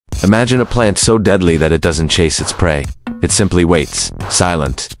Imagine a plant so deadly that it doesn't chase its prey. It simply waits,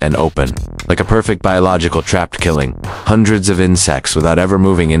 silent and open, like a perfect biological trapped killing hundreds of insects without ever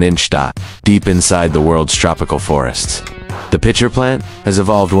moving an inch. Deep inside the world's tropical forests, the pitcher plant has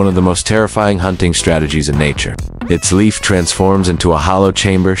evolved one of the most terrifying hunting strategies in nature. Its leaf transforms into a hollow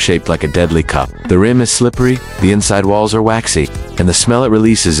chamber shaped like a deadly cup. The rim is slippery, the inside walls are waxy, and the smell it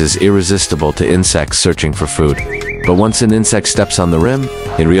releases is irresistible to insects searching for food. But once an insect steps on the rim,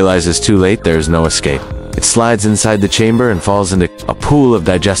 it realizes too late there is no escape. It slides inside the chamber and falls into a pool of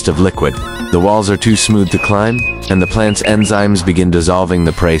digestive liquid. The walls are too smooth to climb, and the plant's enzymes begin dissolving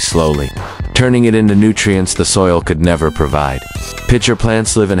the prey slowly, turning it into nutrients the soil could never provide. Pitcher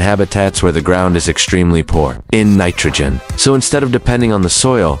plants live in habitats where the ground is extremely poor in nitrogen. So instead of depending on the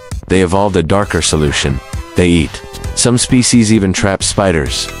soil, they evolved a darker solution. They eat. Some species even trap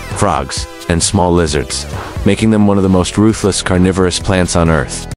spiders, frogs, and small lizards, making them one of the most ruthless carnivorous plants on Earth.